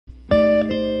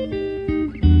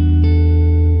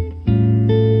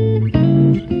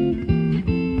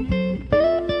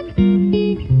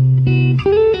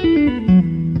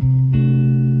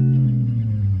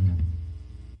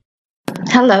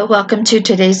Hello, welcome to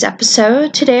today's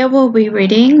episode. Today I will be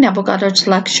reading Neville Goddard's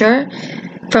lecture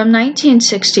from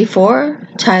 1964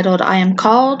 titled, I Am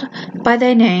Called by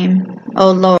Thy Name,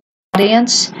 O Lord.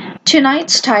 Audience,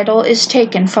 tonight's title is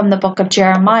taken from the book of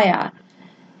Jeremiah.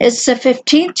 It's the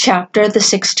 15th chapter, the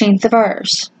 16th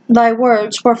verse. Thy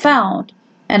words were found,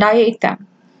 and I ate them,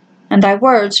 and thy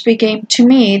words became to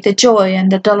me the joy and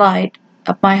the delight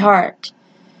of my heart.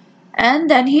 And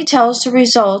then he tells the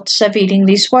results of eating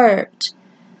these words.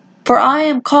 For I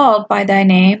am called by thy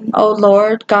name, O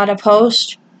Lord, God of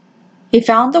hosts. He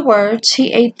found the words,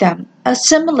 he ate them,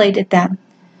 assimilated them,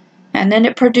 and then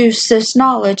it produced this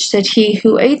knowledge that he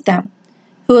who ate them,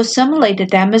 who assimilated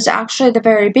them, is actually the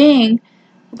very being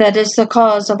that is the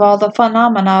cause of all the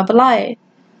phenomena of life.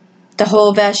 The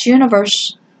whole vast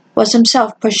universe was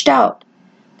himself pushed out,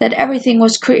 that everything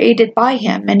was created by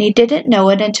him, and he didn't know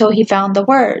it until he found the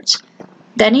words.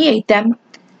 Then he ate them,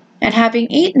 and having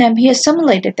eaten them, he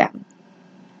assimilated them.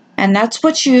 And that's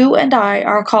what you and I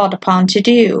are called upon to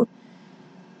do.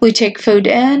 We take food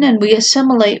in, and we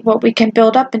assimilate what we can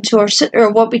build up into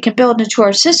what we can build into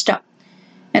our system,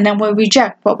 and then we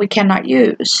reject what we cannot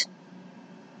use.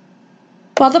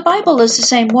 Well, the Bible is the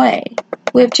same way.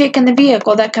 We have taken the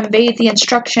vehicle that conveyed the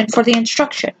instruction for the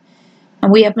instruction,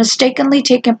 and we have mistakenly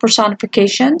taken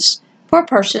personifications for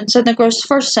persons in the gross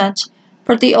first sense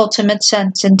for the ultimate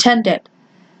sense intended.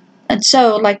 And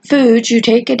so, like food, you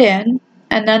take it in,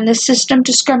 and then the system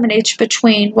discriminates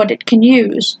between what it can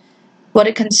use, what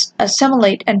it can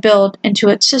assimilate and build into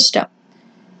its system,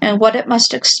 and what it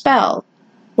must expel,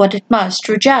 what it must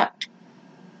reject.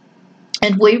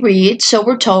 And we read, so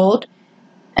we're told,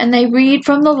 and they read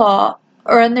from the law,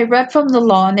 and they read from the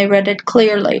law, and they read it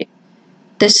clearly.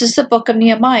 This is the book of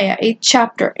Nehemiah, 8th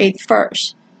chapter, 8th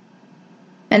verse.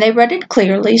 And they read it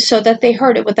clearly so that they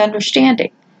heard it with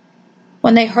understanding.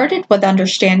 When they heard it with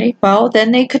understanding, well,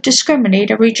 then they could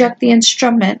discriminate and reject the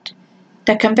instrument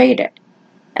that conveyed it,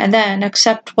 and then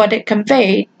accept what it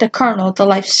conveyed, the kernel, the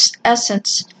life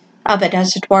essence of it,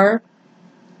 as it were.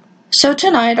 So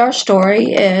tonight our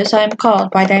story is, I am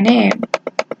called by thy name.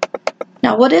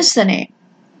 Now what is the name?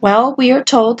 Well, we are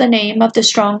told the name of the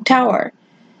strong tower,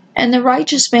 and the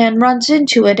righteous man runs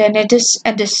into it and is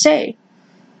safe.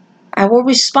 I will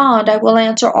respond, I will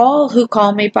answer all who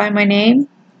call me by my name.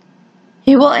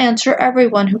 He will answer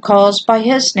everyone who calls by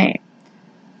his name.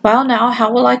 Well, now,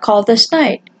 how will I call this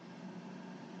night?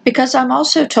 Because I'm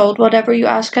also told, whatever you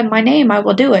ask in my name, I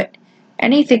will do it.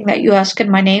 Anything that you ask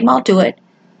in my name, I'll do it.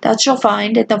 That you'll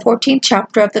find in the 14th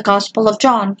chapter of the Gospel of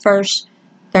John, verse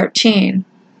 13.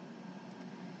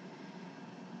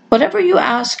 Whatever you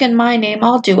ask in my name,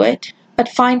 I'll do it, but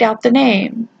find out the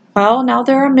name. Well, now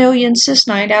there are millions this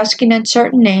night asking in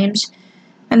certain names,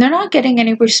 and they're not getting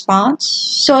any response,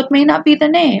 so it may not be the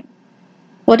name.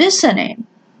 What is the name?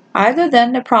 Either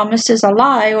then the promise is a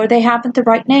lie, or they haven't the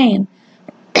right name.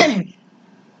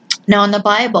 Now in the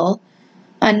Bible,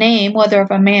 a name, whether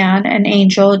of a man, an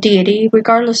angel, deity,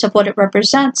 regardless of what it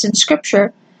represents in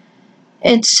Scripture,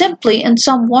 it simply in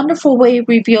some wonderful way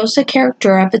reveals the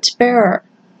character of its bearer.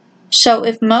 So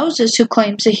if Moses, who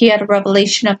claims that he had a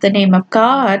revelation of the name of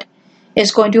God,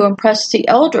 is going to impress the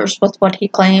elders with what he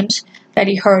claims that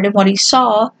he heard and what he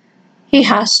saw, he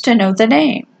has to know the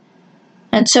name.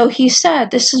 And so he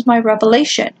said, this is my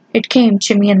revelation. It came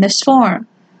to me in this form.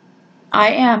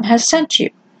 I am has sent you.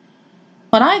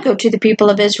 When I go to the people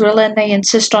of Israel and they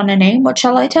insist on a name, what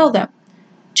shall I tell them?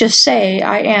 Just say,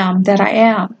 I am that I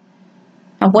am.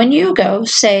 And when you go,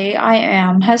 say, I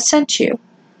am has sent you.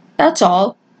 That's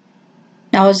all.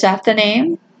 Now is that the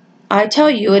name? I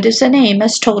tell you, it is the name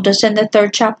as told us in the 3rd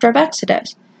chapter of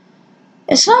Exodus.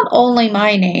 It's not only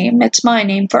my name, it's my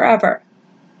name forever.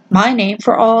 My name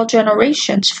for all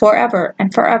generations, forever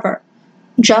and forever.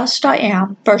 Just I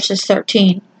am, verses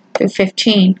 13 through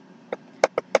 15.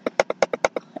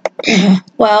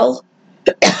 Well,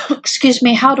 excuse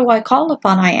me, how do I call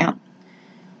upon I am?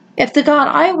 If the God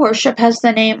I worship has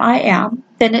the name I am,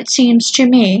 then it seems to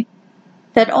me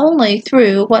that only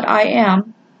through what I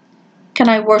am can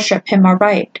I worship him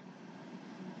aright.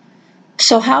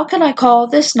 So how can I call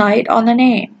this night on the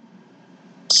name?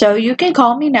 So you can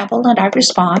call me Neville and I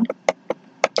respond.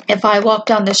 If I walk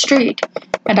down the street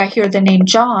and I hear the name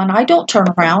John, I don't turn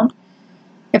around.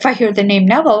 If I hear the name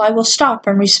Neville, I will stop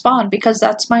and respond because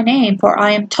that's my name, for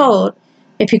I am told,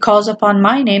 if he calls upon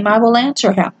my name, I will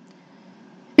answer him.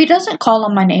 If he doesn't call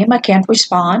on my name, I can't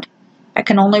respond. I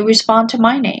can only respond to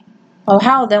my name. Well,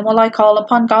 how then will I call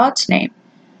upon God's name?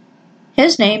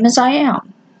 His name is I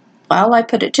am. Well, I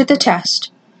put it to the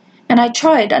test, and I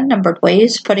tried unnumbered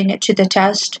ways putting it to the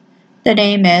test. The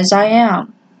name is I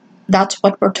am. That's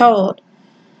what we're told.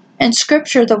 In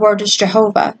Scripture, the word is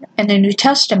Jehovah. In the New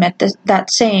Testament,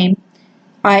 that same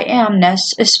I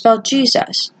amness is spelled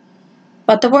Jesus.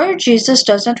 But the word Jesus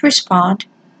doesn't respond.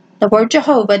 The word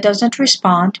Jehovah doesn't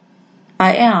respond.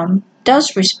 I am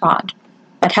does respond.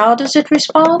 But how does it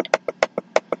respond?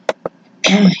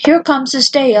 Here comes this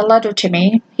day a letter to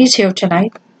me. He's here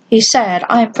tonight. He said,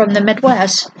 I am from the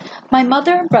Midwest. My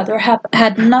mother and brother have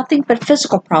had nothing but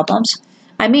physical problems.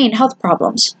 I mean health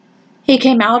problems. He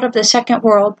came out of the Second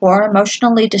World War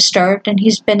emotionally disturbed, and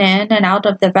he's been in and out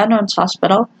of the Veterans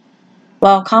Hospital.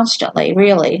 Well, constantly,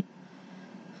 really.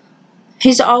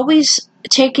 He's always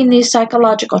taking these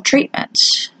psychological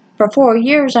treatments. For 4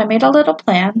 years, I made a little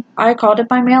plan. I called it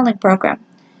my mailing program.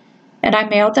 And I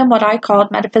mailed them what I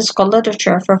called metaphysical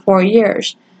literature for 4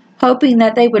 years, hoping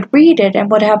that they would read it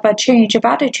and would have a change of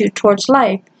attitude towards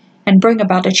life and bring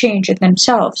about a change in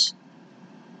themselves.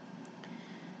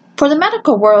 For the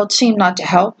medical world seemed not to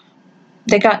help.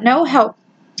 They got no help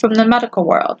from the medical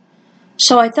world.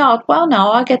 So I thought, well,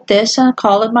 now I'll get this and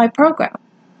call it my program,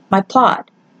 my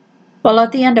plot. Well,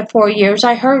 at the end of 4 years,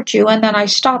 I heard you, and then I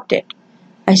stopped it.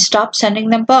 I stopped sending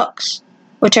them books,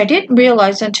 which I didn't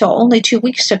realize until only 2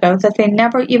 weeks ago that they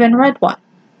never even read one,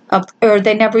 or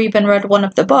they never even read one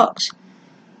of the books.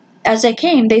 As they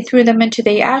came, they threw them into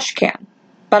the ash can.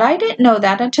 But I didn't know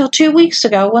that until 2 weeks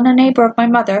ago when a neighbor of my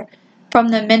mother from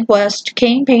the Midwest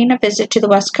came paying a visit to the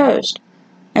West Coast,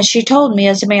 and she told me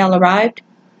as the mail arrived,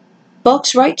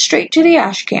 books right straight to the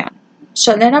ash can.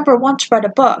 So they never once read a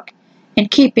book, in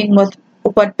keeping with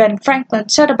what Ben Franklin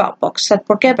said about books that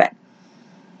were given.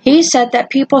 He said that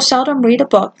people seldom read a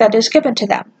book that is given to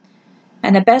them,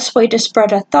 and the best way to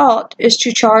spread a thought is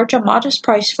to charge a modest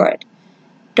price for it.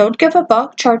 Don't give a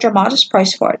book, charge a modest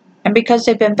price for it, and because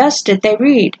they've invested, they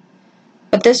read.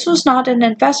 But this was not an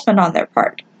investment on their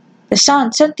part. The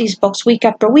son sent these books week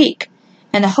after week,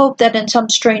 in the hope that in some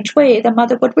strange way the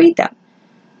mother would read them,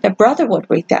 the brother would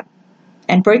read them,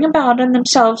 and bring about in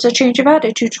themselves a change of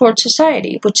attitude toward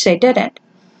society, which they didn't.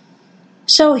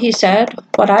 So, he said,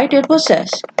 what I did was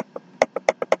this.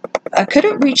 I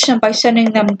couldn't reach them by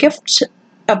sending them gifts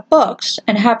of books,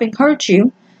 and having heard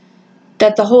you,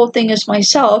 that the whole thing is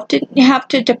myself, didn't have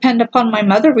to depend upon my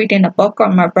mother reading a book or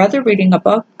my brother reading a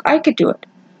book. I could do it.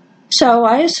 So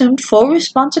I assumed full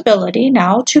responsibility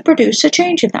now to produce a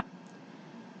change in them.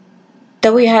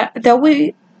 Though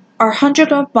we are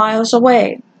hundreds of miles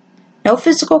away, no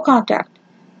physical contact,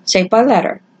 save by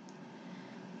letter.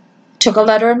 Took a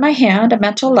letter in my hand, a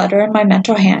mental letter in my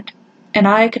mental hand, and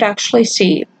I could actually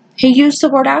see. He used the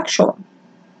word actual.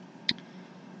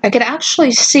 I could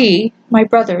actually see my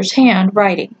brother's hand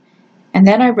writing, and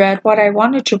then I read what I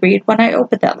wanted to read when I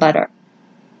opened that letter.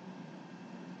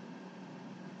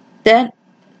 Then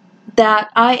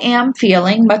that I am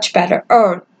feeling much better.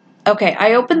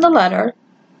 I opened the letter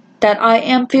that I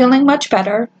am feeling much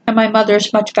better, and my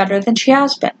mother's much better than she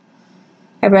has been.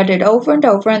 I read it over and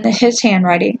over in his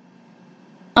handwriting.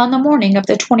 On the morning of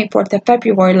the 24th of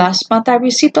February last month, I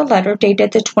received a letter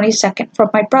dated the 22nd from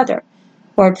my brother,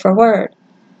 word for word.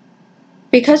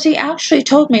 Because he actually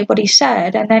told me what he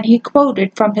said, and then he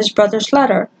quoted from his brother's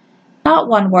letter. Not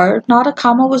one word, not a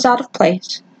comma was out of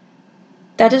place.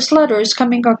 That his letter is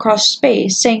coming across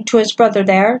space, saying to his brother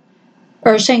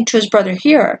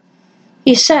here,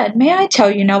 he said, may I tell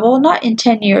you, Noel, not in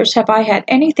 10 years have I had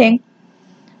anything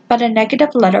but a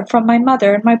negative letter from my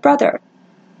mother and my brother.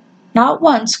 Not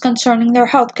once concerning their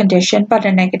health condition, but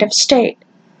a negative state.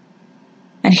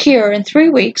 And here, in 3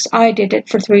 weeks, I did it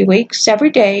for 3 weeks, every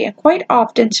day, and quite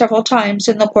often several times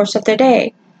in the course of the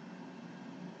day.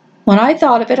 When I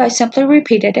thought of it, I simply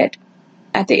repeated it.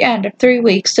 At the end of 3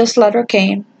 weeks, this letter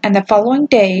came, and the following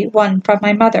day, one from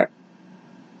my mother.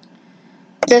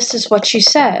 This is what she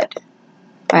said.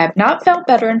 I have not felt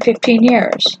better in 15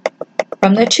 years,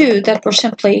 from the 2 that were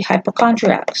simply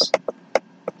hypochondriacs.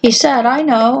 He said, I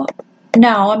know,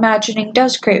 now imagining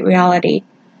does create reality.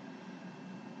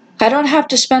 I don't have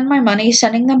to spend my money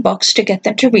sending them books to get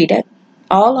them to read it.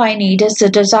 All I need is the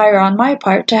desire on my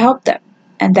part to help them,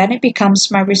 and then it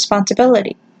becomes my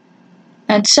responsibility.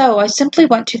 And so I simply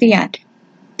went to the end.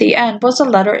 The end was a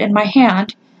letter in my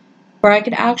hand, where I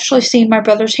could actually see my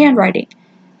brother's handwriting,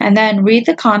 and then read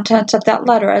the contents of that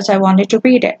letter as I wanted to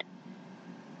read it.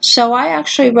 So I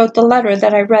actually wrote the letter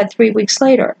that I read 3 weeks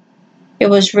later. It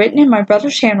was written in my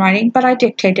brother's handwriting, but I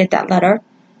dictated that letter.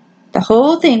 The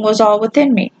whole thing was all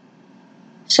within me.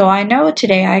 So I know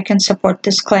today I can support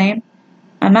this claim.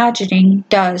 Imagining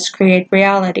does create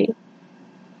reality.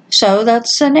 So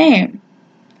that's the name.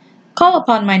 Call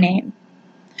upon my name.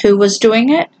 Who was doing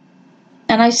it?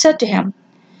 And I said to him.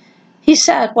 He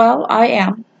said, well, I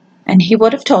am. And he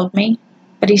would have told me.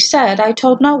 But he said, I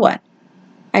told no one.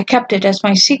 I kept it as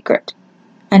my secret.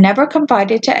 I never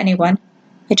confided to anyone.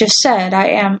 I just said, I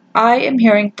am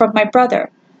hearing from my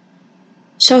brother.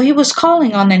 So he was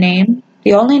calling on the name,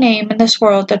 the only name in this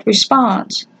world that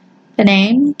responds. The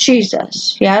name,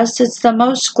 Jesus. Yes, it's the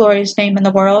most glorious name in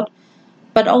the world,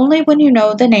 but only when you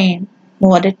know the name,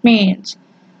 what it means.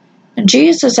 And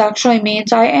Jesus actually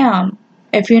means I am,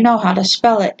 if you know how to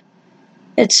spell it.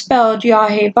 It's spelled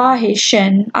Yahweh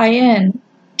Shin I-N.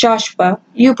 Joshua,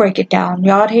 you break it down.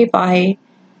 Yahweh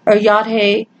or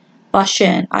Yahweh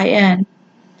Shin I-N.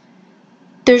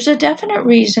 There's a definite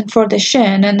reason for the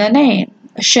Shin in the name.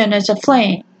 A Shin is a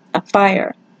flame, a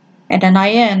fire, and an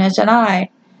I-N is an eye.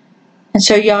 And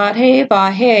so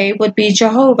Yahweh would be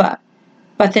Jehovah,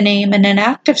 but the name in an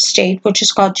active state, which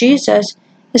is called Jesus,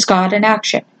 is God in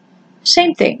action.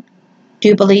 Same thing. Do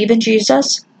you believe in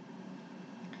Jesus?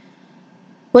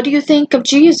 What do you think of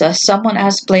Jesus? Someone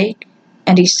asked Blake,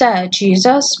 and he said,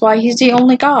 Jesus? Why, he's the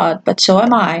only God, but so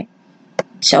am I.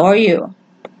 So are you.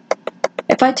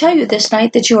 If I tell you this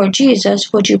night that you are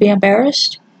Jesus, would you be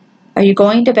embarrassed? Are you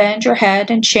going to bend your head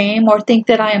in shame or think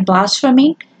that I am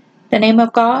blaspheming the name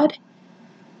of God?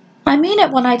 I mean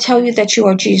it when I tell you that you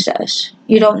are Jesus.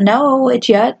 You don't know it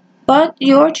yet, but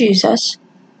you are Jesus.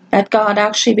 That God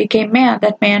actually became man,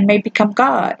 that man may become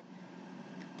God.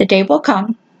 The day will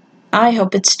come. I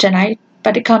hope it's tonight,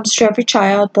 but it comes to every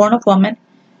child born of woman.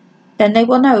 Then they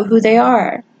will know who they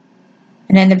are.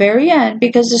 And in the very end,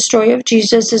 because the story of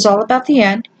Jesus is all about the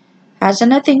end, hasn't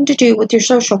nothing to do with your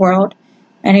social world,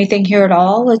 anything here at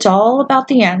all, it's all about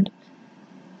the end.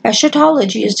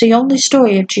 Eschatology is the only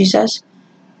story of Jesus.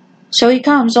 So he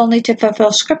comes only to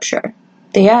fulfill Scripture,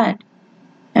 the end.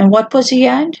 And what was the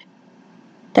end?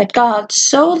 That God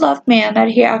so loved man that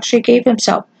he actually gave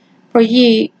himself, for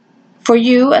you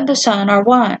and the Son are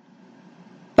one,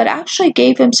 but actually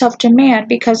gave himself to man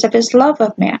because of his love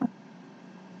of man.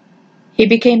 He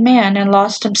became man and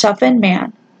lost himself in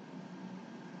man.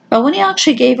 But when he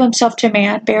actually gave himself to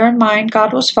man, bear in mind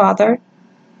God was Father.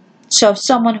 So if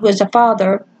someone who is a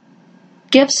father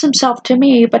gives himself to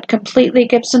me, but completely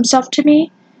gives himself to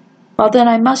me, well then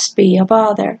I must be a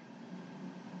father.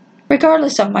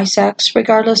 Regardless of my sex,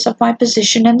 regardless of my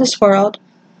position in this world,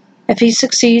 if he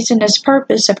succeeds in his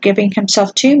purpose of giving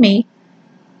himself to me,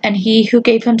 and he who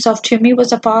gave himself to me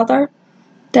was a father,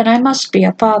 then I must be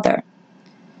a father.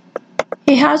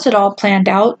 He has it all planned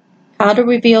out, how to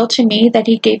reveal to me that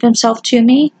he gave himself to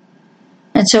me,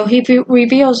 and so he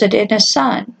reveals it in his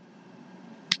Son.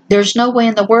 There's no way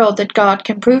in the world that God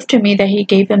can prove to me that he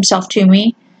gave himself to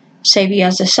me, save he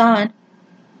has a Son.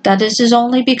 That is his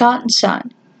only begotten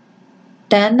Son.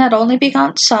 Then that only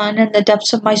begotten Son, in the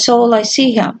depths of my soul I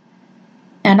see him,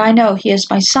 and I know he is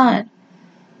my Son,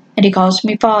 and he calls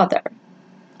me Father.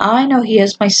 I know he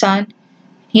is my Son,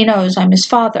 he knows I'm his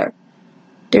Father.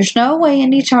 There's no way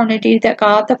in eternity that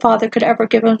God the Father could ever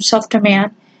give himself to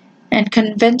man and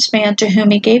convince man to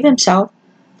whom he gave himself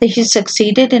that he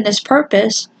succeeded in his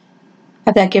purpose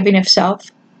of that giving of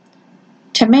self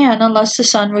to man unless the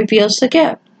Son reveals the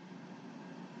gift.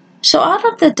 So out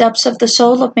of the depths of the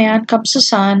soul of man comes the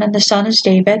Son, and the Son is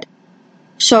David.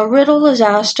 So a riddle is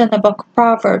asked in the book of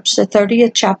Proverbs, the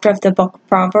 30th chapter of the book of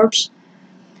Proverbs.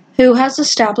 Who has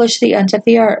established the ends of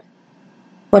the earth?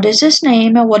 What is his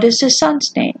name, and what is his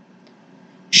Son's name?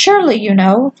 Surely you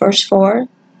know, verse 4.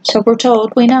 So we're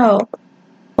told we know.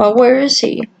 Well, where is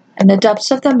he? In the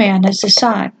depths of the man is the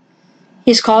Son.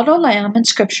 He's called Olam in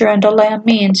Scripture, and Olam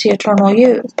means the eternal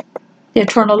youth, the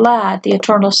eternal lad, the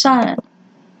eternal son.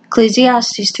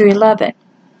 Ecclesiastes 3:11.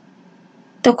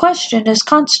 The question is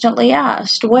constantly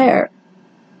asked, where?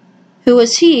 Who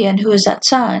is he, and who is that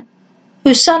Son?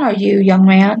 Whose son are you, young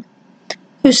man?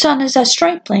 Whose son is that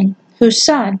stripling? Whose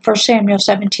son? 1 Samuel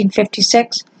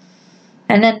 17:56.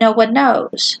 And then no one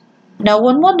knows. No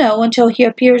one will know until he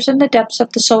appears in the depths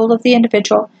of the soul of the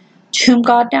individual to whom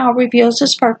God now reveals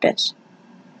his purpose.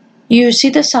 You see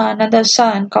the Son, and the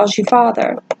Son calls you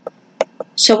Father.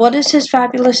 So what is his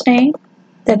fabulous name?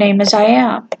 The name is I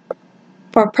Am.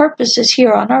 For purposes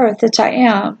here on earth, it's I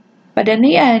Am. But in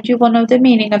the end, you will know the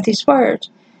meaning of these words,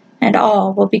 and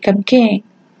all will become king.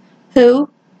 Who?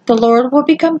 The Lord will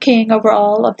become king over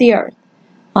all of the earth.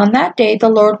 On that day, the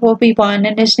Lord will be one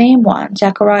and his name one.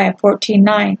 Zechariah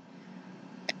 14:9.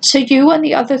 So you and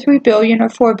the other 3 billion or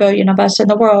 4 billion of us in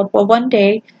the world will one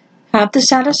day have the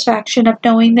satisfaction of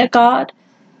knowing that God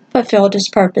fulfilled his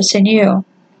purpose in you.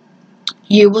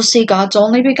 You will see God's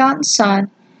only begotten Son,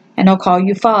 and he'll call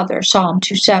you Father, Psalm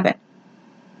 2:7.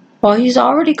 Well, he's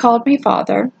already called me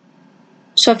Father.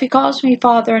 So if he calls me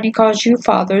Father and he calls you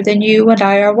Father, then you and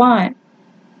I are one.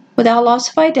 Without loss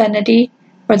of identity,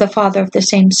 or the Father of the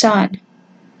same Son.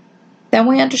 Then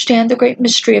we understand the great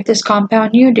mystery of this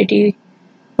compound unity,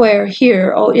 where,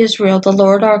 hear, O Israel, the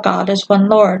Lord our God is one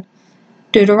Lord.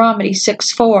 Deuteronomy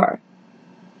 6:4.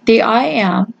 The I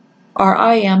am, our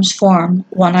I ams form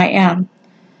one I am.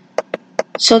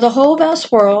 So the whole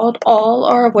vast world, all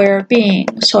are aware of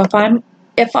being. So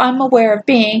if I'm aware of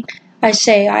being, I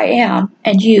say I am,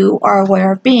 and you are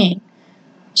aware of being.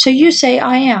 So you say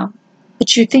I am,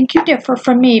 but you think you differ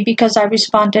from me because I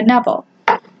respond to Neville,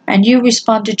 and you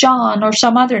respond to John or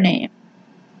some other name.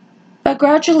 But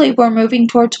gradually we're moving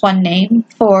towards one name,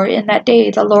 for in that day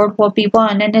the Lord will be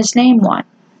one and his name one.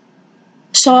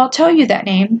 So I'll tell you that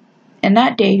name. In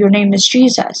that day your name is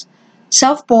Jesus.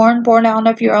 Self-born, born out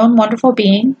of your own wonderful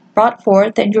being, brought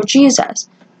forth, and you're Jesus.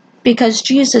 Because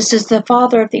Jesus is the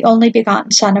Father of the only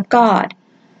begotten Son of God.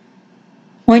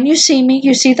 When you see me,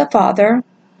 you see the Father.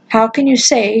 How can you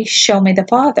say, show me the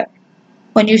Father?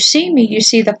 When you see me, you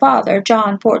see the Father.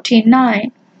 John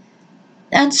 14:9.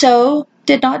 And so,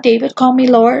 did not David call me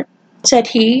Lord? Said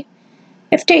he.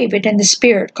 If David in the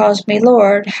Spirit calls me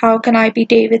Lord, how can I be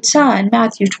David's son?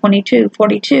 Matthew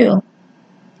 22:42.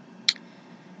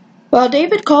 Well,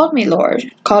 David called me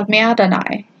Lord, called me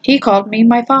Adonai. He called me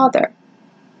my Father.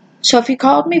 So if he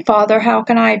called me Father, how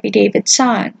can I be David's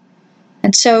son?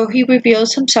 And so he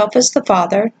reveals himself as the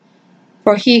Father,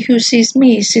 for he who sees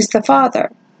me sees the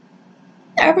Father.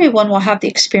 Everyone will have the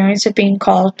experience of being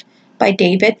called by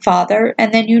David, Father,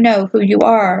 and then you know who you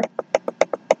are.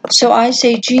 So I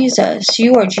say, Jesus,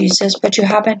 you are Jesus, but you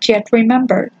haven't yet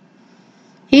remembered.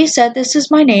 He said, this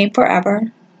is my name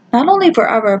forever, not only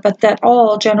forever, but that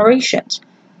all generations,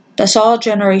 thus all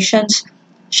generations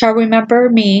shall remember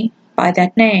me by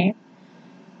that name.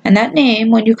 And that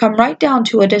name, when you come right down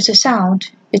to it, is a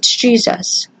sound. It's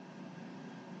Jesus.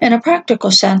 In a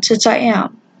practical sense, it's I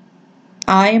am.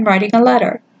 I am writing a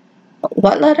letter.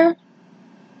 What letter?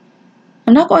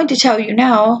 I'm not going to tell you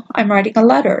now. I'm writing a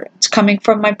letter. It's coming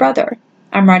from my brother.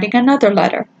 I'm writing another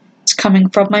letter. It's coming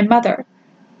from my mother.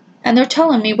 And they're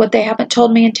telling me what they haven't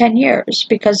told me in 10 years,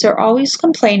 because they're always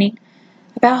complaining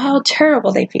about how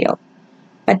terrible they feel.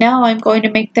 But now I'm going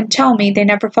to make them tell me they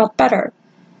never felt better.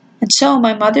 And so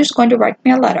my mother's going to write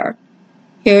me a letter.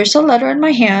 Here's a letter in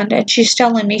my hand, and she's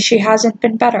telling me she hasn't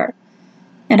been better.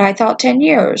 And I thought 10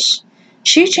 years.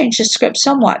 She changed the script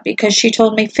somewhat because she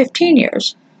told me 15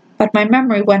 years, but my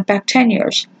memory went back 10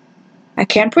 years. I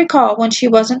can't recall when she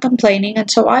wasn't complaining, and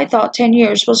so I thought 10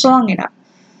 years was long enough.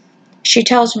 She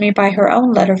tells me by her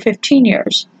own letter 15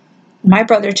 years. My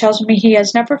brother tells me he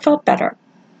has never felt better,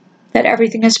 that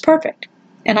everything is perfect,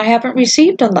 and I haven't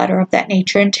received a letter of that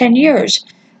nature in 10 years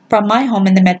from my home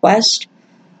in the Midwest.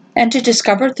 And to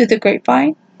discover through the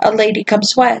grapevine, a lady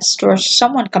comes west, or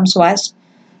someone comes west,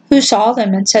 who saw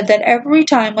them and said that every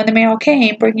time when the mail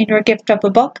came bringing her gift of a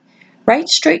book, right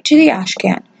straight to the ash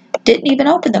can. Didn't even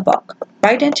open the book,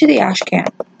 right into the ash can.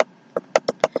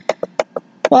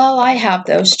 Well, I have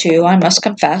those too, I must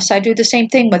confess. I do the same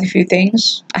thing with a few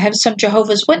things. I have some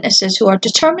Jehovah's Witnesses who are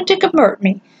determined to convert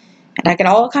me, and I get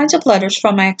all kinds of letters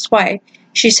from my ex-wife.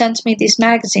 She sends me these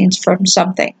magazines from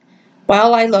something.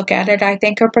 While I look at it, I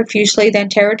thank her profusely, then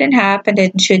tear it in half and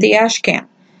into the ash can.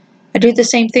 I do the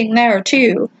same thing there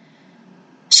too.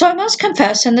 So I must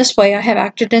confess, in this way I have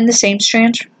acted in the same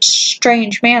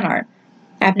strange manner.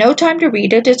 I have no time to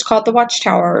read it. It's called the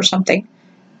Watchtower or something.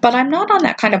 But I'm not on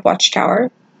that kind of watchtower.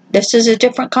 This is a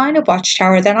different kind of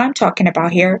watchtower than I'm talking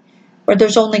about here, where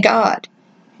there's only God.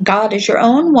 God is your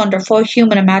own wonderful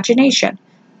human imagination.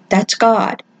 That's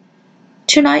God.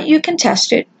 Tonight you can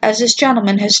test it, as this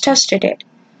gentleman has tested it.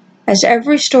 As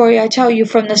every story I tell you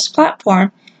from this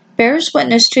platform bears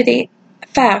witness to the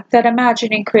fact that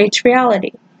imagining creates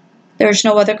reality. There is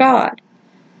no other God.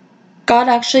 God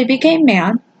actually became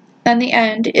man, and the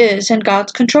end is in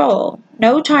God's control.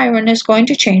 No tyrant is going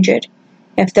to change it.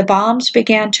 If the bombs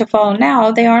began to fall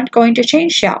now, they aren't going to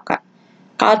change the outcome.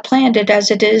 God planned it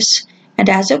as it is, and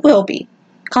as it will be,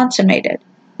 consummated,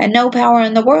 and no power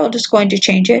in the world is going to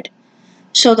change it.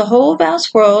 So the whole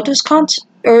vast world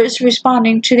is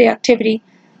responding to the activity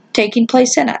taking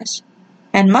place in us,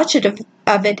 and much of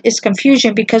it is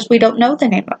confusion because we don't know the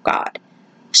name of God.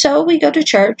 So we go to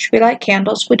church, we light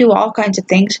candles, we do all kinds of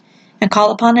things, and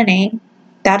call upon a name.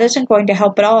 That isn't going to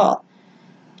help at all.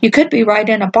 You could be right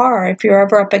in a bar if you're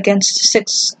ever up against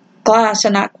 6 glass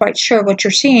and not quite sure what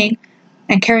you're seeing,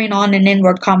 and carrying on an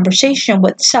inward conversation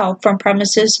with self from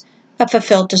premises of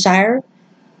fulfilled desire,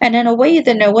 and in a way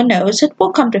that no one knows, it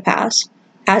will come to pass.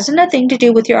 Hasn't a thing to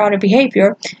do with your outer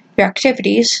behavior, your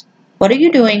activities. What are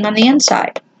you doing on the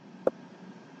inside?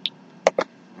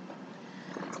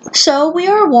 So we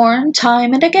are warned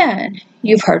time and again.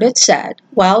 You've heard it said.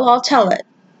 Well, I'll tell it.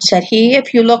 Said he,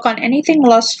 if you look on anything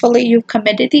lustfully, you've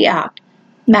committed the act.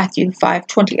 Matthew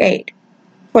 5:28.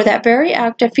 For that very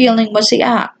act of feeling was the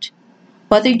act.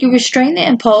 Whether you restrain the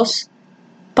impulse,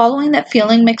 following that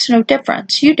feeling makes no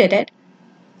difference. You did it.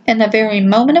 In the very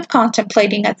moment of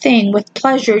contemplating a thing with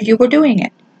pleasure, you were doing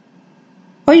it.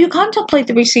 Or you contemplate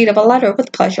the receipt of a letter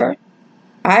with pleasure.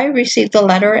 I received the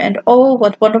letter, and oh,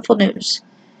 what wonderful news.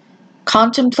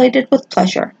 Contemplated with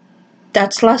pleasure.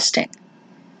 That's lusting.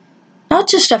 Not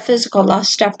just a physical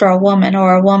lust after a woman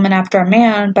or a woman after a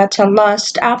man, but to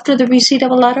lust after the receipt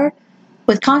of a letter,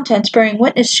 with contents bearing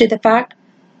witness to the fact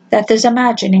that this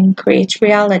imagining creates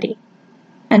reality.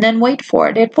 And then wait for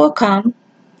it. It will come.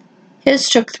 His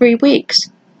took 3 weeks.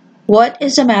 What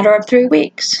is a matter of 3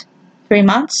 weeks? 3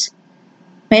 months?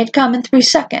 May it come in 3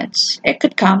 seconds. It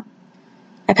could come.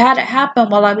 I've had it happen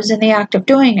while I was in the act of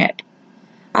doing it.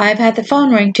 I've had the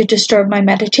phone ring to disturb my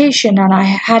meditation, and I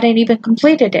hadn't even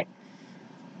completed it.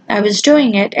 I was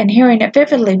doing it and hearing it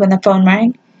vividly when the phone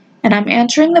rang, and I'm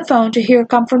answering the phone to hear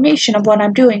confirmation of what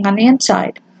I'm doing on the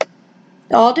inside.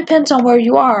 It all depends on where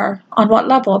you are, on what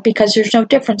level, because there's no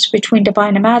difference between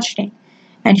divine imagining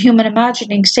and human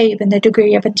imagining save in the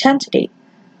degree of intensity.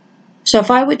 So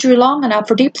if I withdrew long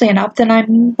enough or deeply enough, then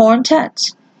I'm more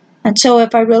intense. And so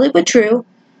if I really withdrew,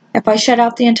 if I shut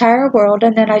out the entire world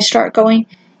and then I start going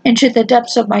into the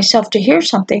depths of myself to hear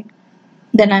something,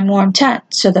 then I'm more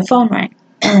intense, so the phone rang.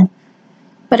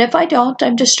 But if I don't,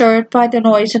 I'm disturbed by the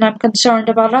noise and I'm concerned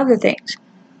about other things.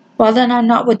 Well, then I'm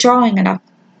not withdrawing enough.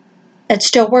 It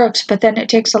still works, but then it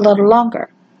takes a little longer.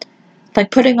 Like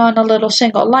putting on a little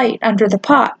single light under the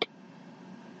pot.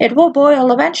 It will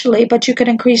boil eventually, but you can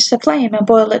increase the flame and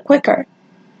boil it quicker.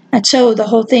 And so the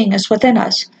whole thing is within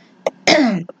us.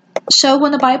 So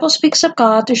when the Bible speaks of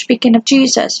God, they're speaking of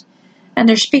Jesus, and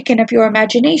they're speaking of your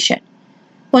imagination.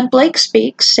 When Blake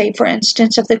speaks, say for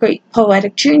instance of the great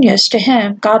poetic genius, to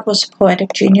him God was a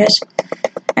poetic genius,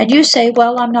 and you say,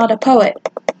 well, I'm not a poet.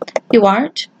 You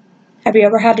aren't? Have you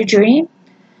ever had a dream?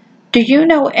 Do you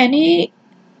know any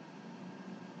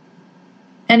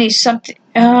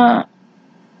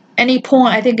poem,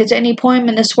 I think it's any poem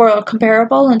in this world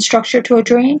comparable in structure to a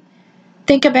dream?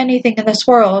 Think of anything in this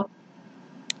world.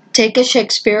 Take a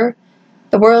Shakespeare,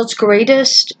 the world's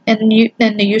greatest in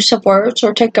the use of words,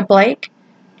 or take a Blake.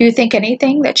 Do you think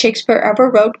anything that Shakespeare ever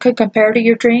wrote could compare to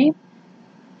your dream?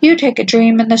 You take a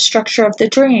dream in the structure of the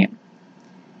dream.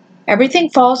 Everything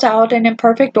falls out in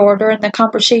perfect order, and the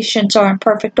conversations are in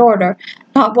perfect order.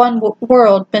 Not one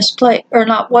word misplaced,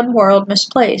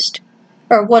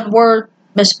 or one word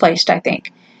misplaced, I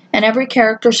think. And every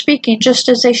character speaking just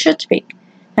as they should speak.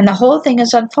 And the whole thing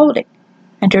is unfolding.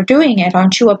 And you're doing it.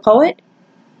 Aren't you a poet?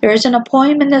 There isn't a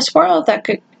poem in this world that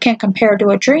can compare to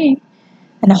a dream.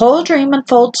 And the whole dream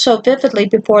unfolds so vividly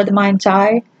before the mind's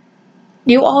eye.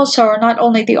 You also are not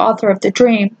only the author of the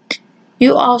dream,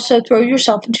 you also throw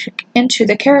yourself into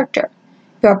the character.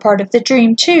 You are part of the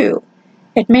dream, too.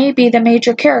 It may be the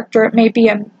major character, it may be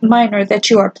a minor that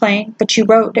you are playing, but you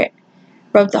wrote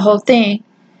the whole thing.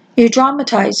 You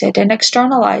dramatize it and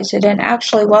externalize it, and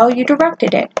actually, well, you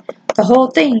directed it. The whole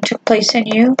thing took place in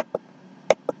you.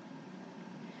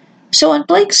 So when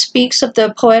Blake speaks of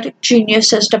the poetic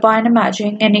genius as divine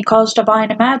imagining, and he calls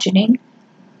divine imagining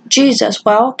Jesus,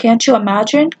 well, can't you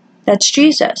imagine? That's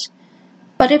Jesus.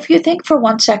 But if you think for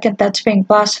 1 second that's being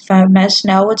blasphemous,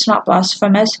 no, it's not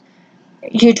blasphemous.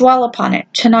 You dwell upon it.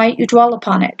 Tonight you dwell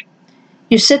upon it.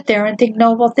 You sit there and think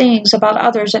noble things about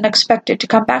others and expect it to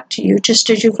come back to you just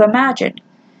as you've imagined.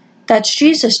 That's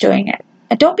Jesus doing it.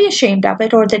 And don't be ashamed of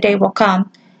it, or the day will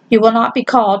come. You will not be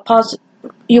called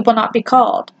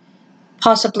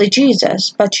possibly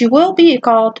Jesus, but you will be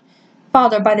called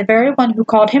Father by the very one who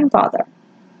called him Father.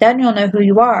 Then you'll know who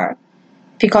you are.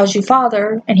 If he calls you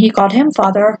Father, and he called him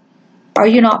Father, are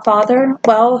you not Father?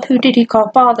 Well, who did he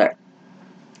call Father?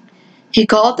 He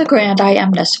called the grand I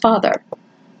amness Father.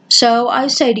 So I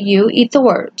say to you, eat the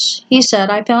words. He said,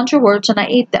 I found your words and I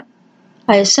ate them.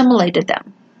 I assimilated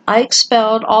them. I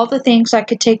expelled all the things I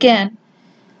could take in,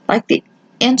 like the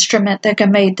instrument that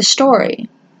made the story.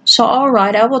 So all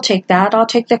right, I will take that. I'll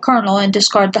take the kernel and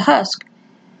discard the husk.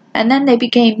 And then they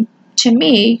became to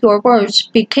me, your words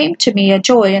became to me a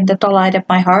joy and the delight of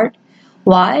my heart.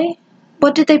 Why?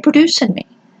 What did they produce in me?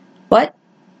 What?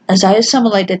 As I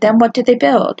assimilated them, what did they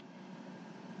build?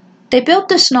 They built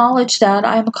this knowledge that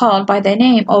I am called by thy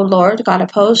name, O Lord, God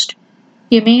of hosts.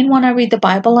 You mean when I read the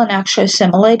Bible and actually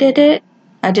assimilated it,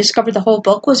 I discovered the whole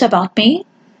book was about me?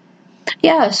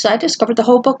 Yes, I discovered the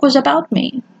whole book was about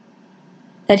me.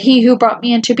 That he who brought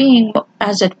me into being,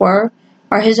 as it were,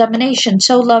 or his emanation,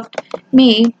 so loved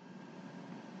me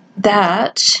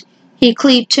that he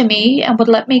cleaved to me and would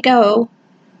let me go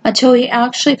until he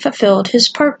actually fulfilled his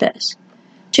purpose,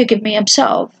 to give me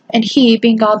himself, and he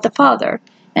being God the Father,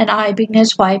 and I being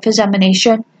his wife, his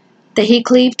emanation, that he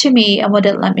cleaved to me and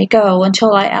wouldn't let me go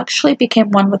until I actually became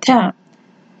one with him.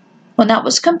 When that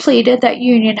was completed, that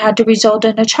union had to result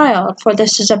in a child, for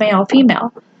this is a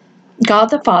male-female. God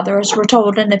the Father, as we're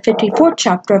told in the 54th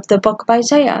chapter of the book of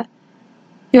Isaiah,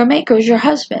 your Maker is your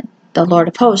husband, the Lord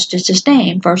of hosts is his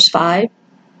name, verse 5.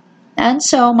 And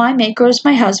so my Maker is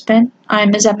my husband, I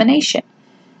am his emanation.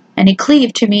 And he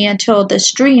cleaved to me until this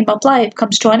stream of life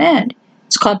comes to an end.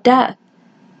 It's called death,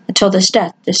 until this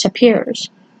death disappears.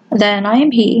 Then I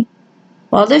am he.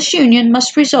 Well, this union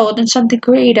must result in something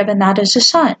creative, and that is a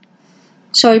son.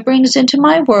 So he brings into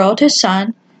my world his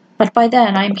son, but by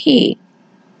then I am he.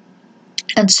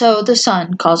 And so the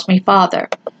son calls me father.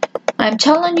 I am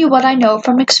telling you what I know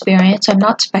from experience. I'm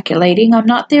not speculating. I'm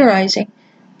not theorizing.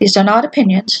 These are not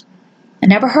opinions. I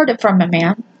never heard it from a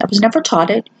man. I was never taught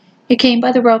it. It came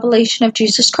by the revelation of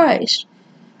Jesus Christ.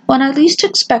 When I least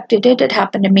expected it, it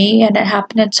happened to me, and it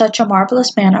happened in such a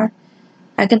marvelous manner.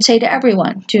 I can say to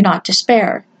everyone, do not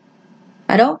despair.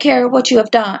 I don't care what you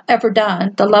have ever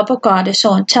done. The love of God is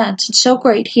so intense and so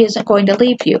great, he isn't going to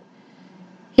leave you.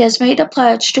 He has made a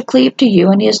pledge to cleave to you,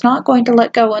 and he is not going to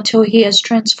let go until he has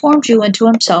transformed you into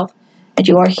himself, and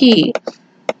you are he.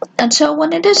 And so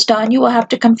when it is done, you will have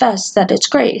to confess that it's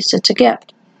grace, it's a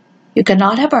gift. You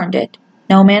cannot have earned it.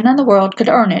 No man in the world could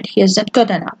earn it. He isn't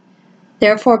good enough.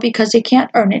 Therefore, because he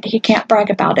can't earn it, he can't brag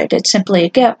about it. It's simply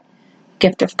a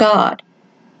gift of God.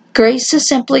 Grace is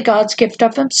simply God's gift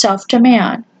of himself to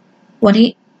man. When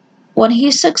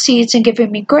he succeeds in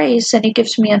giving me grace, then he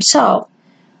gives me himself.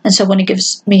 And so when he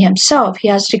gives me himself, he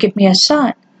has to give me a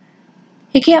son.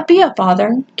 He can't be a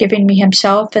father, giving me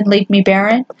himself and leave me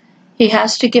barren. He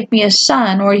has to give me a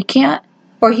son, or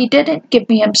he didn't give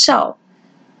me himself.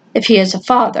 If he is a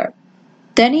father,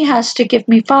 then he has to give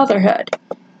me fatherhood.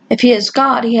 If he is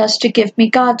God, he has to give me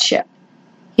godship.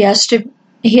 He has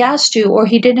to, or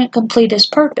he didn't complete his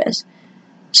purpose.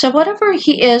 So whatever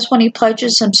he is when he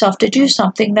pledges himself to do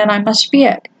something, then I must be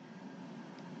it.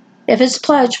 If his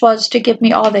pledge was to give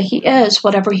me all that he is,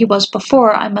 whatever he was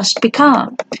before, I must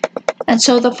become. And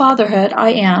so the fatherhood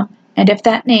I am, and if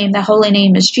that name, that holy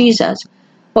name, is Jesus,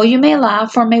 well, you may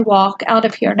laugh or may walk out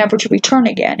of here never to return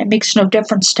again. It makes no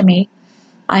difference to me.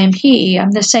 I am he.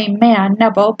 I'm the same man,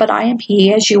 Neville, but I am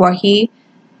he as you are he.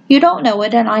 You don't know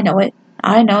it, and I know it.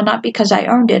 I know not because I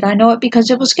earned it. I know it because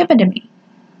it was given to me.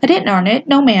 I didn't earn it.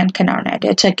 No man can earn it.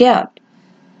 It's a gift.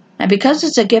 And because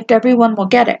it's a gift, everyone will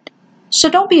get it. So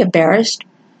don't be embarrassed.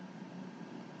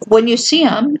 When you see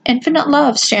him, infinite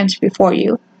love stands before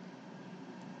you.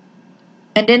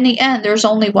 And in the end, there's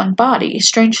only one body,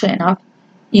 strangely enough.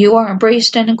 You are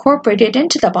embraced and incorporated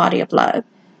into the body of love.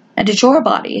 And it's your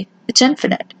body. It's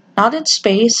infinite. Not in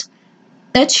space.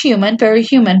 It's human, very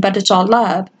human, but it's all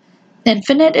love.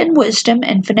 Infinite in wisdom,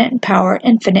 infinite in power,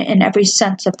 infinite in every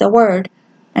sense of the word.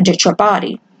 And it's your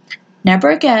body. Never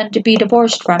again to be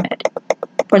divorced from it.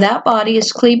 For that body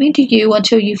is cleaving to you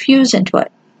until you fuse into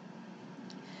it.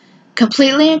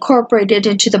 Completely incorporated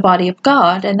into the body of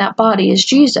God, and that body is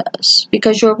Jesus.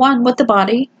 Because you're one with the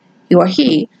body, you are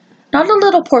he. Not a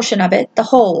little portion of it, the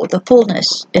whole, the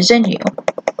fullness is in you.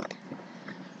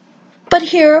 But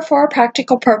here, for our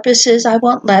practical purposes, I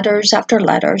want letters after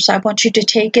letters. I want you to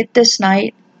take it this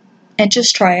night and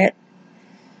just try it.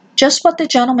 Just what the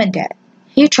gentleman did.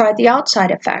 He tried the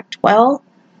outside effect. Well,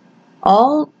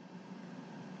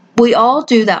 we all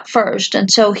do that first,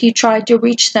 and so he tried to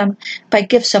reach them by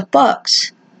gifts of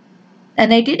books.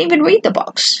 And they didn't even read the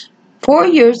books. 4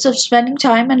 years of spending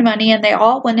time and money, and they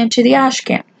all went into the ash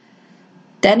can.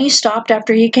 Then he stopped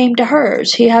after he came to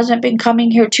hers. He hasn't been coming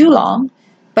here too long,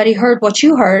 but he heard what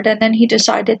you heard, and then he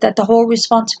decided that the whole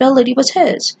responsibility was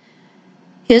his.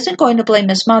 He isn't going to blame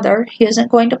his mother. He isn't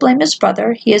going to blame his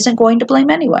brother. He isn't going to blame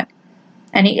anyone.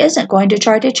 And he isn't going to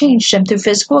try to change them through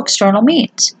physical external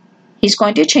means. He's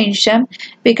going to change them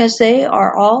because they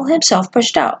are all himself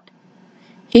pushed out.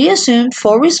 He assumed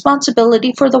full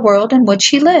responsibility for the world in which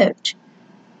he lived.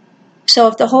 So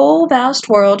if the whole vast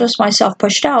world is myself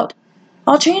pushed out,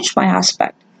 I'll change my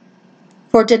aspect.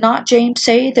 For did not James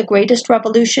say the greatest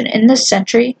revolution in this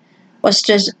century was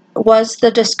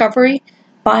the discovery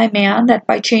by man that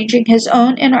by changing his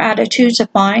own inner attitudes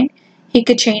of mind, he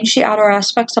could change the outer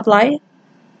aspects of life?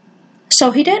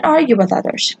 So he didn't argue with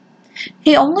others.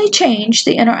 He only changed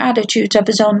the inner attitudes of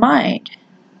his own mind.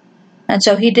 And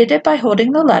so he did it by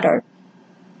holding the letter,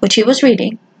 which he was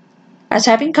reading, as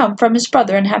having come from his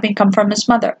brother and having come from his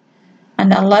mother.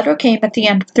 And the letter came at the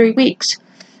end of 3 weeks.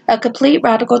 a complete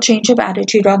radical change of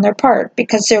attitude on their part,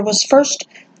 because there was first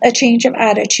a change of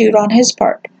attitude on his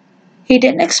part. He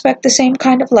didn't expect the same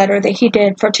kind of letter that he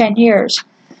did for 10 years.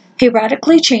 He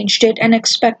radically changed it and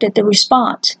expected the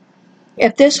response.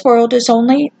 If this world is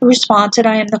only response and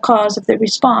I am the cause of the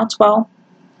response, well,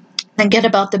 then get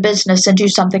about the business and do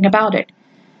something about it.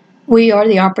 We are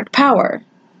the operative power.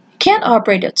 It can't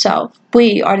operate itself.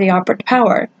 We are the operative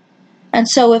power. And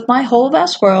so if my whole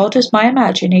vast world is my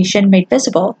imagination made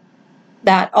visible,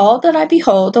 that all that I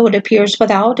behold, though it appears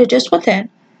without, it is within,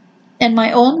 in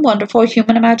my own wonderful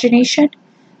human imagination,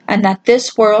 and that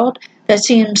this world that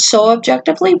seems so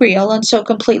objectively real and so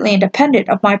completely independent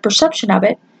of my perception of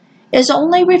it is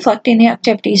only reflecting the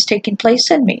activities taking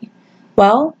place in me,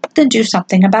 well, then do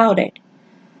something about it.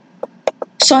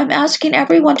 So I'm asking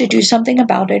everyone to do something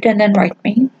about it and then write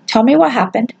me. Tell me what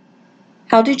happened.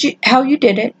 How you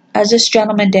did it, as this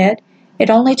gentleman did. It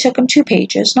only took him 2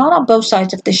 pages, not on both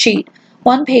sides of the sheet.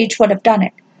 1 page would have done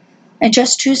it. In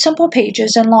just 2 simple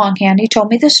pages in longhand, he told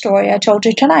me the story I told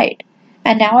you tonight.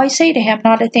 And now I say to him,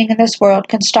 not a thing in this world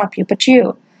can stop you but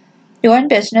you. You're in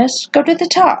business, go to the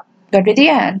top, go to the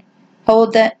end.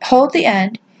 Hold the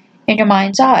end in your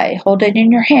mind's eye. Hold it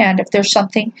in your hand if there's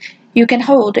something you can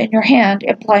hold in your hand,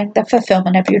 implying the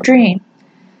fulfillment of your dream.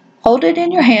 Hold it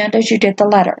in your hand as you did the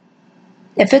letter.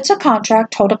 If it's a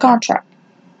contract, hold a contract.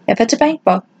 If it's a bank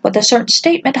book with a certain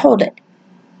statement, hold it.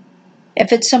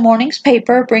 If it's the morning's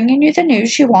paper bringing you the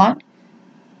news you want,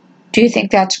 do you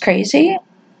think that's crazy?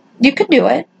 You can do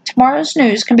it. Tomorrow's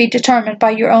news can be determined by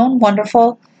your own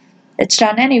wonderful, it's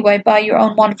done anyway by your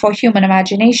own wonderful human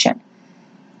imagination.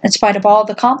 In spite of all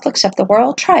the conflicts of the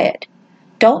world, try it.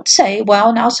 Don't say,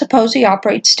 well, now suppose he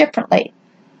operates differently.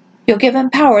 You'll give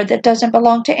him power that doesn't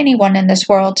belong to anyone in this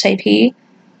world save he.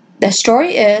 The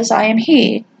story is, I am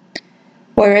he.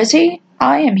 Where is he?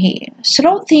 I am he. So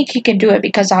don't think he can do it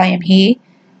because I am he.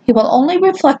 He will only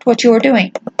reflect what you are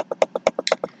doing.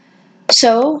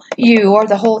 So, you are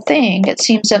the whole thing. It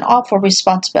seems an awful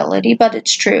responsibility, but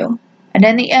it's true. And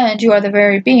in the end, you are the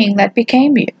very being that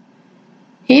became you.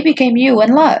 He became you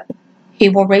in love. He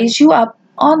will raise you up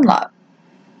on love.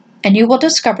 And you will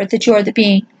discover that you are the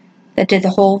being that did the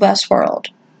whole vast world.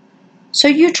 So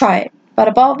you try it. But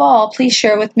above all, please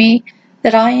share with me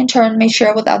that I in turn may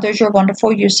share with others your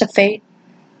wonderful use of faith.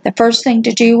 The first thing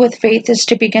to do with faith is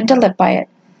to begin to live by it.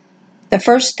 The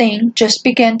first thing, just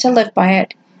begin to live by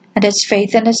it, and it's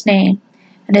faith in His name,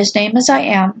 and His name is I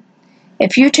am.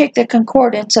 If you take the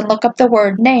concordance and look up the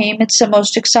word name, it's the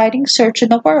most exciting search in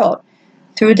the world.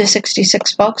 Through the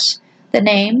 66 books, the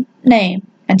name,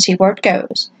 and see where it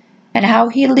goes, and how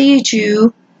He leads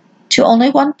you to only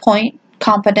one point,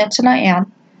 confidence in I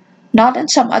am, not in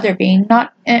some other being,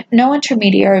 no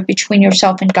intermediary between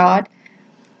yourself and God,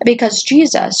 because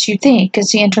Jesus, you think,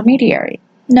 is the intermediary.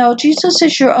 No, Jesus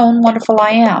is your own wonderful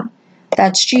I am.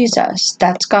 That's Jesus.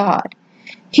 That's God.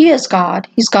 He is God.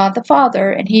 He's God the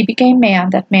Father, and He became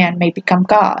man that man may become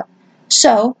God.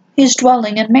 So, He's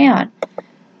dwelling in man.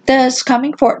 This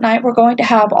coming fortnight, we're going to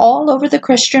have all over the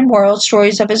Christian world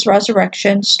stories of His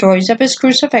resurrection, stories of His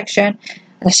crucifixion.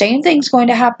 The same thing's going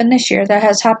to happen this year that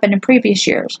has happened in previous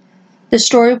years. The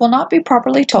story will not be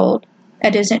properly told.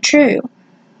 It isn't true.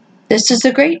 This is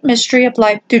the great mystery of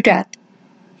life through death.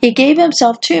 He gave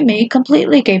Himself to me,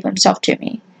 completely gave Himself to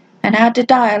me, and had to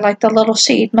die like the little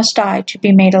seed must die to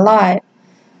be made alive.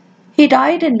 He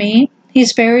died in me.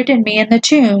 He's buried in me in the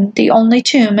tomb, the only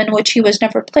tomb in which He was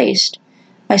never placed,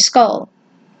 my skull.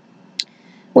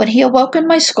 When He awoke in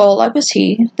my skull, I was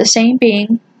He, the same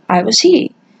being, I was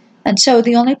He. And so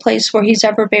the only place where He's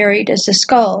ever buried is the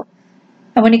skull.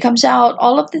 And when He comes out,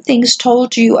 all of the things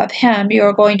told you of Him you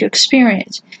are going to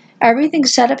experience. Everything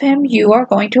said of Him you are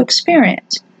going to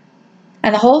experience.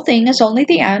 And the whole thing is only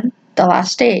the end, the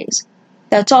last days.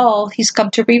 That's all He's come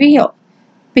to reveal.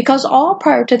 Because all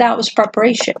prior to that was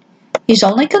preparation. He's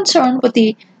only concerned with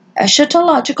the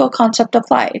eschatological concept of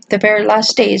life, the very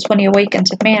last days when He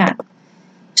awakens in man.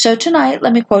 So tonight,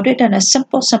 let me quote it in a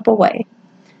simple way.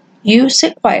 You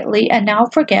sit quietly and now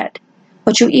forget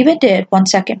what you even did 1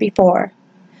 second before.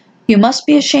 You must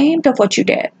be ashamed of what you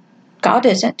did. God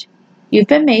isn't. You've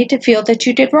been made to feel that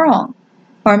you did wrong.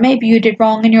 Or maybe you did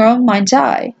wrong in your own mind's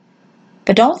eye.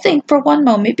 But don't think for one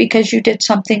moment because you did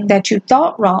something that you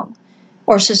thought wrong,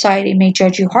 or society may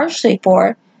judge you harshly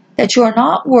for, that you are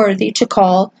not worthy to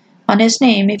call on His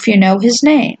name if you know His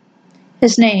name.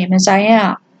 His name is I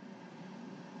am.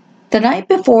 The night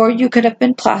before you could have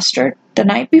been plastered. The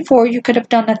night before you could have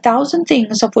done 1,000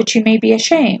 things of which you may be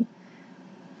ashamed.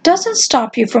 It doesn't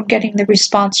stop you from getting the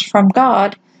response from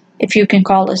God, if you can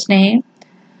call His name.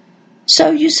 So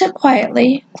you sit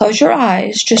quietly, close your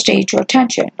eyes, just aid your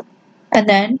attention, and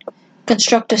then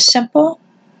construct the simpler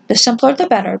the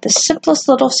better, the simplest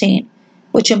little scene,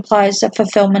 which implies the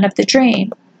fulfillment of the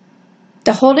dream.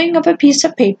 The holding of a piece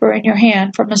of paper in your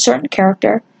hand from a certain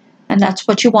character, and that's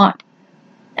what you want.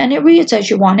 And it reads as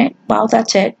you want it. Well,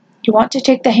 that's it. You want to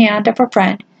take the hand of a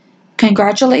friend,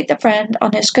 congratulate the friend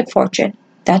on his good fortune.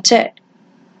 That's it.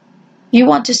 You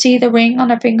want to see the ring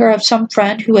on a finger of some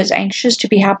friend who is anxious to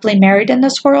be happily married in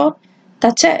this world.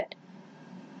 That's it.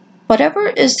 Whatever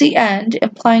is the end,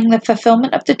 implying the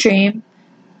fulfillment of the dream,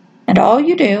 and all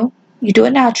you do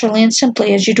it naturally and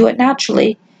simply as you do it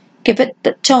naturally. Give it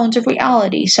the tones of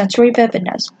reality, sensory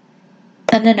vividness,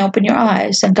 and then open your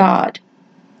eyes and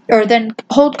then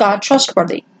hold God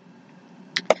trustworthy.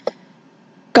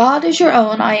 God is your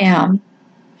own I am.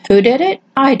 Who did it?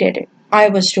 I did it. I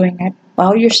was doing it.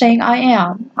 Well, you're saying I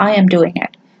am doing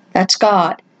it. That's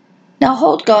God. Now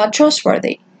hold God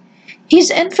trustworthy. He's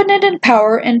infinite in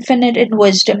power, infinite in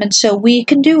wisdom, and so we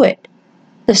can do it.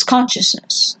 This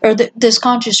consciousness, or this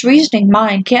conscious reasoning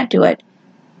mind can't do it.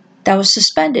 That was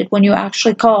suspended when you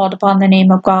actually called upon the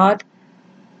name of God.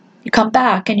 You come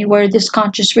back and you wear this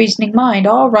conscious reasoning mind.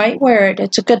 All right, wear it.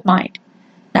 It's a good mind.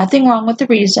 Nothing wrong with the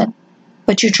reason.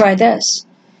 But you try this.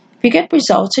 If you get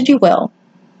results, and you will,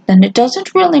 then it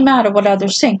doesn't really matter what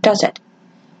others think, does it?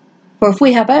 For if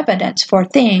we have evidence for a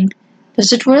thing,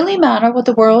 does it really matter what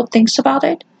the world thinks about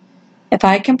it? If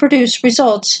I can produce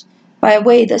results by a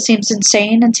way that seems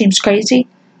insane and seems crazy,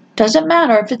 doesn't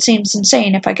matter if it seems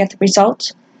insane if I get the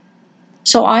results.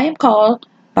 So I am called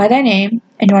by thy name,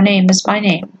 and your name is my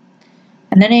name.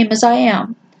 And the name is I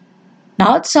am.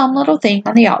 Not some little thing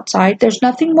on the outside. There's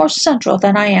nothing more central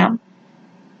than I am.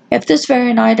 If this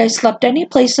very night I slept any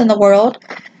place in the world,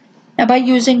 and by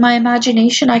using my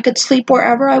imagination I could sleep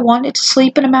wherever I wanted to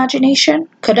sleep in imagination,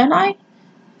 couldn't I?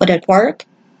 Would it work?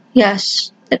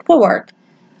 Yes, it will work.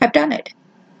 I've done it.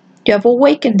 You have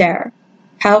awakened there.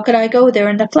 How could I go there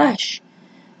in the flesh?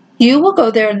 You will go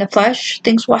there in the flesh.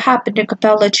 Things will happen to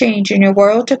compel a change in your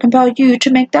world, to compel you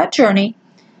to make that journey.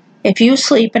 If you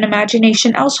sleep in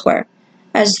imagination elsewhere,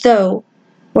 as though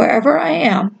wherever I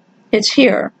am, it's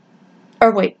here.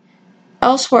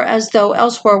 Elsewhere as though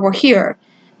elsewhere were here,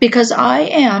 because I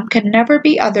am can never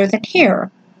be other than here.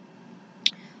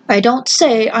 I don't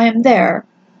say I am there.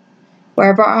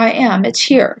 Wherever I am, it's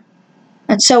here.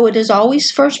 And so it is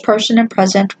always first person and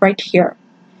present right here.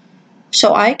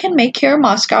 So I can make here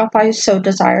Moscow if I so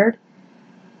desired.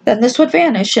 Then this would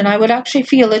vanish, and I would actually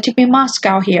feel it to be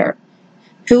Moscow here.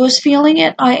 Who is feeling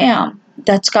it? I am.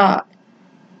 That's God.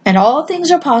 And all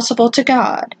things are possible to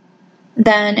God.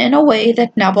 Then, in a way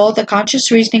that Neville, the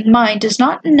conscious reasoning mind, does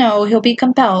not know, he'll be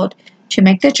compelled to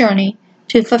make the journey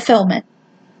to fulfillment,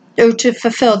 or to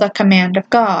fulfill the command of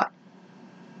God.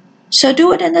 So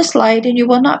do it in this light, and you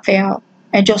will not fail,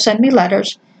 and you'll send me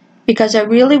letters, because I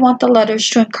really want the letters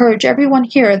to encourage everyone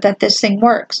here that this thing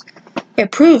works.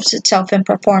 It proves itself in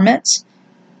performance.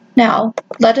 Now,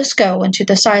 let us go into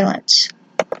the silence.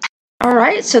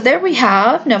 Alright, so there we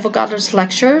have Neville Goddard's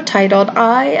lecture titled,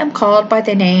 I Am Called by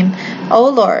the Name, O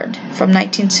Lord, from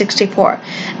 1964.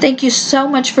 Thank you so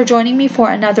much for joining me for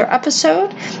another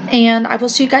episode, and I will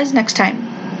see you guys next time.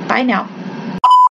 Bye now.